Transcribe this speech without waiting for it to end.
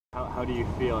How do you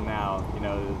feel now? You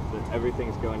know,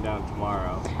 everything's going down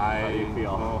tomorrow. How do you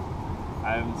feel? Well,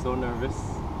 I'm so nervous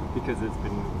because it's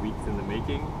been weeks in the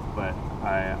making, but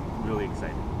I'm really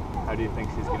excited. How do you think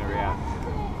she's going to react?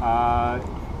 I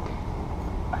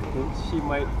think she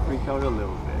might freak out a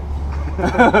little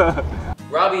bit.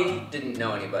 Robbie didn't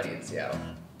know anybody in Seattle.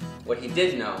 What he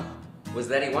did know was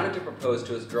that he wanted to propose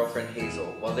to his girlfriend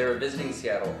Hazel while they were visiting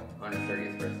Seattle on her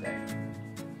 30th birthday.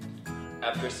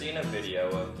 After seeing a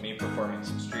video of me performing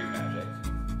some street magic,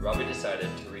 Robbie decided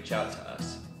to reach out to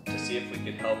us to see if we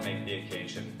could help make the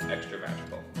occasion extra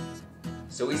magical.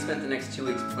 So we spent the next 2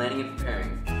 weeks planning and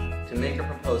preparing to make a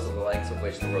proposal the likes of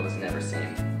which the world has never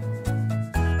seen.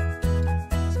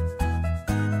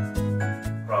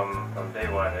 From day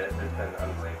one, it's been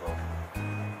unbelievable.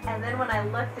 And then when I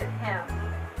looked at him,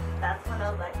 that's when I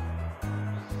was like...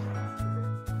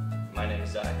 My name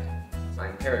is Zach.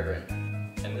 I'm Peregrine.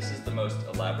 And this is the most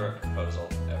elaborate proposal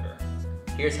ever.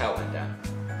 Here's how it went down.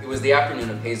 It was the afternoon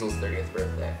of Hazel's 30th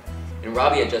birthday, and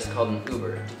Robbie had just called an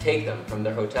Uber to take them from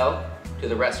their hotel to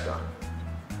the restaurant.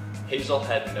 Hazel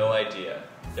had no idea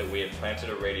that we had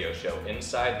planted a radio show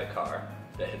inside the car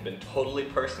that had been totally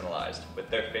personalized with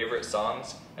their favorite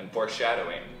songs and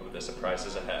foreshadowing of the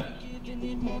surprises ahead. How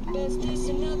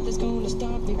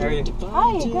are you?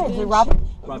 Hi, good. Is it Robbie?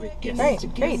 Robbie, yes.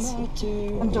 Great.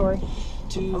 I'm Dory.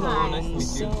 Hello,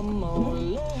 nice to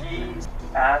meet you. She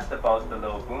asked about the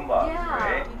little boombox,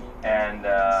 right? And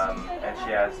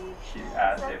she asked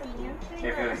if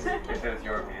it was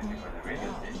your music or the radio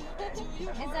station.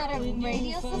 Is that a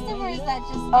radio system or is that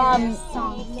just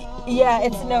songs? Yeah,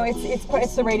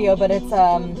 it's the radio, but it's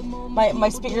my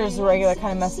speakers are regular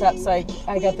kind of messed up, so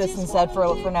I got this instead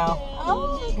for now.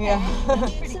 Oh, okay. Yeah.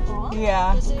 That's pretty cool.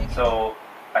 Yeah. So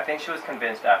I think she was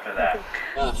convinced after that.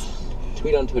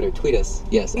 Tweet on Twitter, tweet us.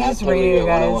 Yes, at radio,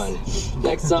 guys. 101.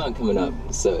 Next song coming up.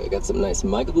 So I got some nice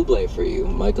Michael Bublé for you.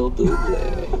 Michael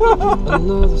Bublé.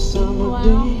 Another summer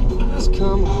day has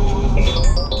come.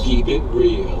 Keep it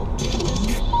real.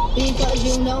 Because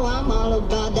you know I'm all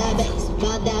about that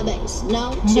bass,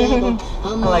 no trouble.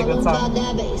 I'm I like all that song.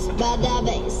 about that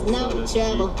bass, no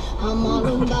trouble. I'm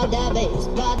all about that bass,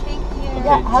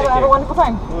 Yeah, have a wonderful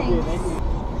time. Thanks.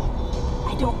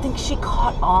 I don't think she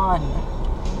caught on.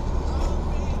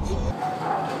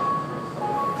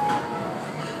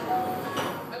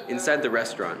 Inside the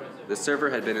restaurant, the server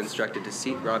had been instructed to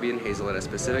seat Robbie and Hazel at a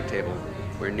specific table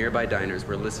where nearby diners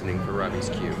were listening for Robbie's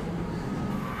cue.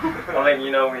 Well,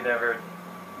 we'd never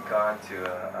gone to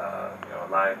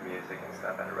live music and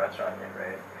stuff at a restaurant yet,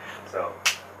 right? So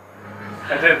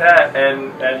I did that,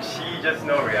 and she just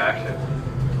no reaction.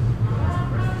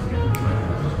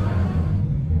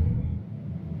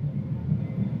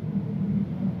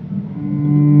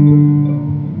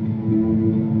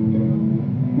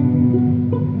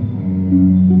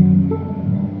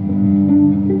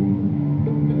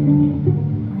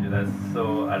 That's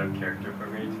so out of character for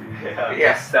me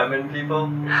to summon people.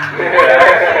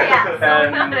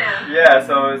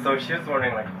 So she was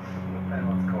wondering like, what the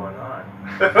hell's going on?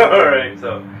 Alright,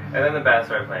 so and then the band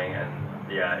started playing, and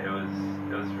yeah, it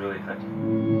was really touching.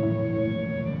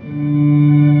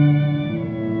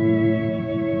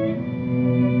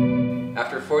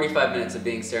 After 45 minutes of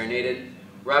being serenaded,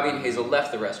 Robbie and Hazel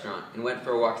left the restaurant and went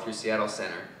for a walk through Seattle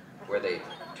Center, where they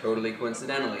totally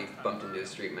coincidentally bumped into a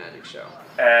street magic show.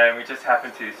 And we just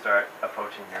happened to start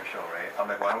approaching your show, right? I'm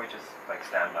like, why don't we just like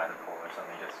stand by the pole or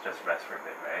something, just rest for a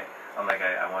bit, right? I'm like,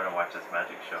 I want to watch this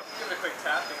magic show. Give it a quick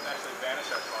tap, you can actually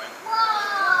vanish our coin.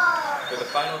 For the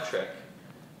final trick,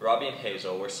 Robbie and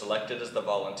Hazel were selected as the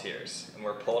volunteers and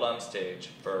were pulled on stage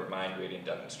for a mind-reading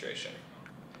demonstration.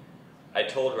 I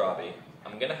told Robbie,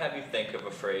 I'm going to have you think of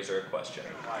a phrase or a question.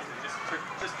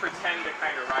 Just pretend to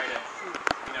kind of write it.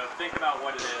 Think about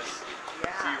what it is.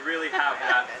 So you really have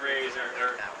that phrase or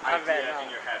idea in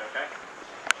your head, okay?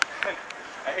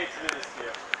 I hate to do this to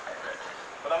you,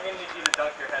 but I'm going to need you to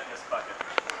dunk your head in this bucket.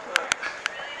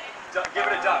 Give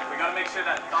it a dunk. We got to make sure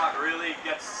that thought really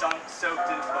gets soaked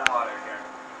into the water here.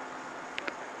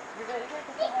 You ready to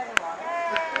put your head in water?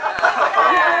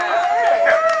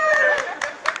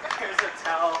 Here's a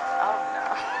towel. Oh no.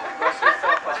 Brush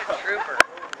yourself off. Trooper.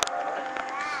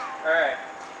 Alright,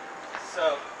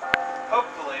 so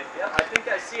hopefully, I think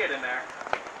I see it in there.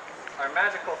 Our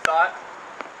magical thought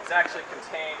is actually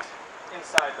contained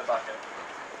inside the bucket.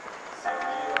 So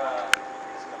you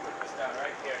just gonna put this down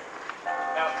right here.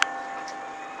 Now,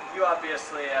 you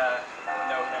obviously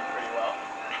know him pretty well.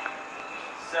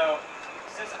 So,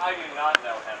 since I do not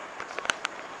know him,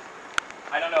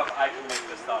 I don't know if I can make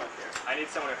this thought appear. I need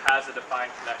someone who has a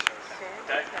defined connection with him,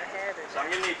 okay? So I'm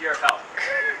going to need your help,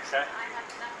 okay?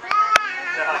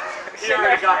 You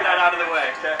already got that out of the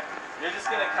way, okay? You're just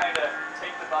gonna kind of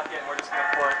take the bucket and we're just gonna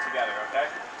pour it together, okay?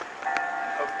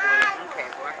 And hopefully,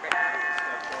 Okay, walk right we're just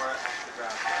gonna pour it off the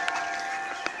ground.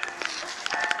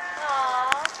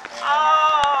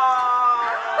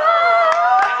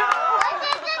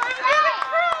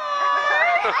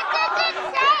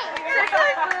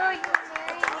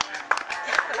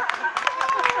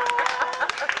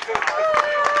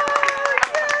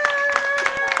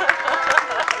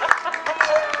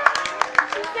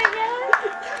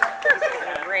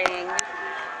 ring.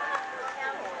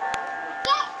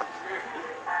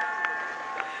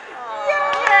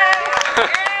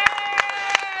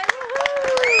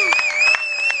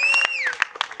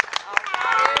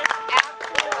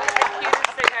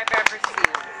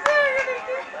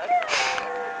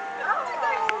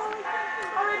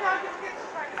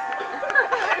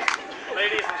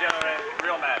 Ladies and gentlemen,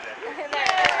 real magic. Well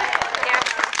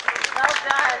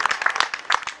done.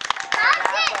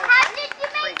 How did you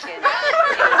make it? It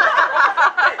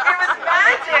was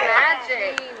magic.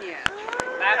 Genius.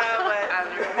 That's an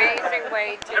amazing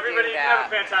way to Everybody, do have that. a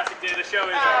fantastic day. The show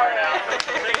is over now.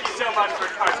 Thank you so much for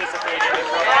participating.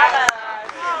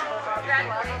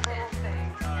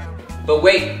 But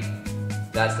wait,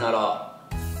 that's not all.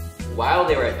 While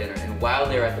they were at dinner and while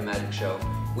they were at the magic show,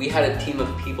 we had a team of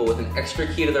people with an extra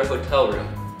key to their hotel room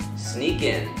sneak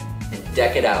in and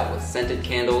deck it out with scented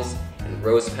candles and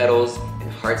rose petals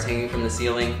and hearts hanging from the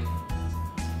ceiling.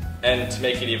 And to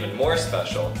make it even more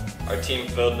special, our team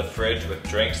filled the fridge with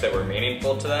drinks that were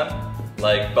meaningful to them,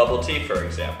 like bubble tea for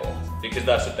example, because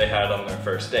that's what they had on their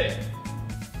first date.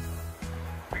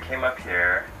 We came up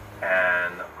here,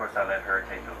 and of course I let her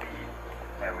take the lead,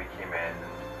 and we came in, the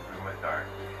room was dark.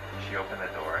 She opened the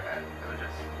door, and it was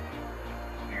just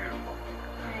beautiful.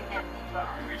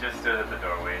 We just stood at the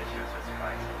doorway, and she was just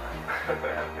crying so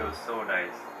much. It was so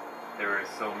nice. There were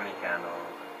so many candles.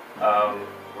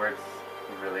 Words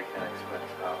really can't express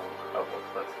how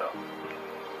what stuff.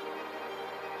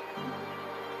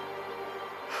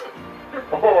 You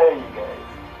guys.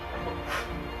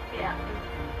 Yeah.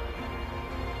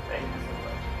 Thank you so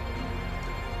much.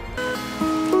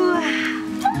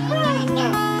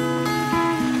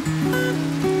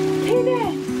 Hey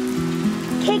there.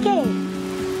 KK.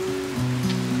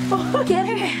 Get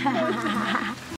her.